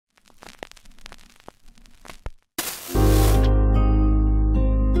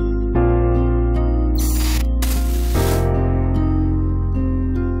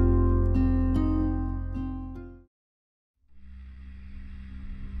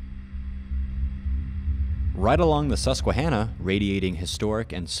Right along the Susquehanna, radiating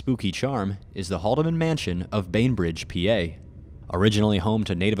historic and spooky charm, is the Haldeman Mansion of Bainbridge, PA. Originally home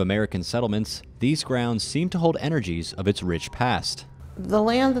to Native American settlements, these grounds seem to hold energies of its rich past. The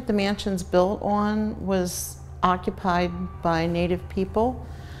land that the mansion's built on was occupied by Native people.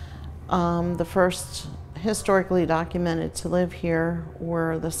 The first historically documented to live here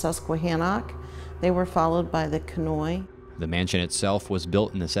were the Susquehannock. They were followed by the Kanoi. The mansion itself was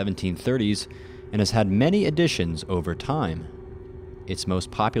built in the 1730s and has had many additions over time. Its most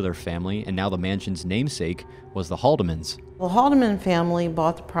popular family, and now the mansion's namesake, was the Haldemans. The Haldeman family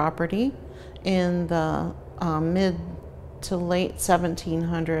bought the property in the mid to late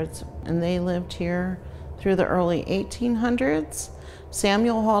 1700s, and they lived here through the early 1800s.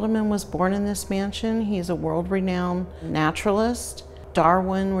 Samuel Haldeman was born in this mansion. He's a world-renowned naturalist.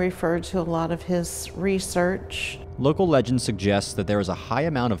 Darwin referred to a lot of his research. Local legend suggests that there is a high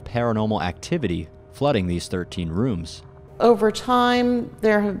amount of paranormal activity flooding these 13 rooms. Over time,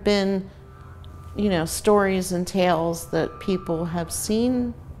 there have been, stories and tales that people have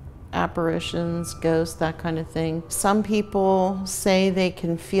seen apparitions, ghosts, that kind of thing. Some people say they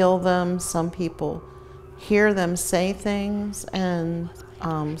can feel them, some people hear them say things, and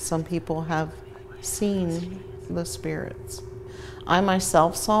some people have seen the spirits. I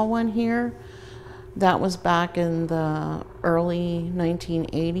myself saw one here. That was back in the early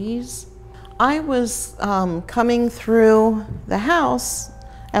 1980s. I was coming through the house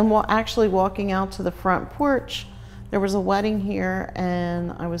and actually walking out to the front porch. There was a wedding here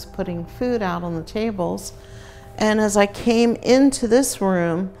and I was putting food out on the tables. And as I came into this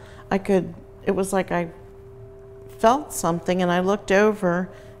room, it was like I felt something, and I looked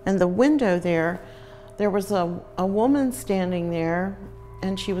over, and the window there was a woman standing there,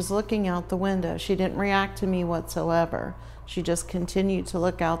 and she was looking out the window. She didn't react to me whatsoever. She just continued to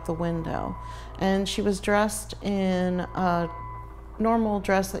look out the window. And she was dressed in a normal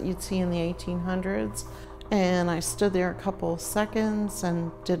dress that you'd see in the 1800s. And I stood there a couple seconds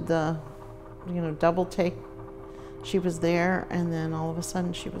and did the, double take. She was there, and then all of a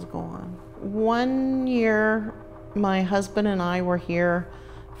sudden she was gone. One year, my husband and I were here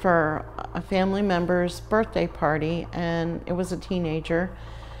for a family member's birthday party, and it was a teenager,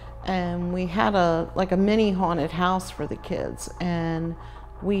 and we had a mini haunted house for the kids, and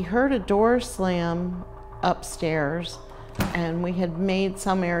we heard a door slam upstairs, and we had made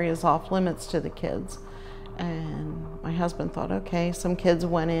some areas off limits to the kids, and my husband thought, okay, some kids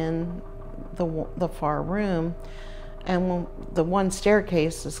went in the far room, and the one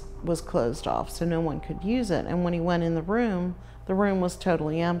staircase was closed off, so no one could use it, and when he went in the room was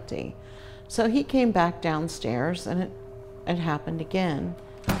totally empty. So he came back downstairs, and it happened again.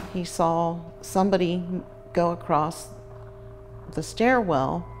 He saw somebody go across the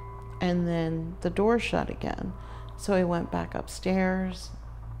stairwell, and then the door shut again. So he went back upstairs,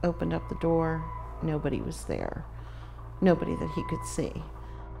 opened up the door. Nobody was there. Nobody that he could see.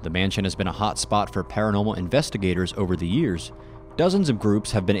 The mansion has been a hot spot for paranormal investigators over the years. Dozens of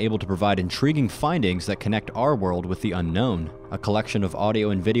groups have been able to provide intriguing findings that connect our world with the unknown. A collection of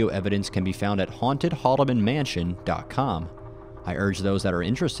audio and video evidence can be found at hauntedhaldemanmansion.com. I urge those that are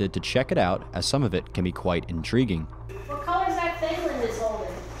interested to check it out, as some of it can be quite intriguing. What color is that Finland is holding?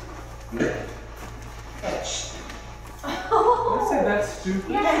 I said that's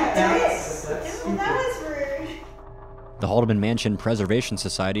stupid. Yeah, That's well, that was rude. The Haldeman Mansion Preservation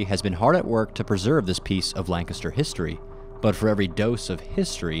Society has been hard at work to preserve this piece of Lancaster history. But for every dose of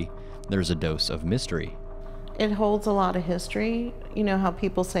history, there's a dose of mystery. It holds a lot of history. You know how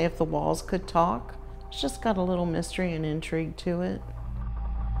people say if the walls could talk? It's just got a little mystery and intrigue to it.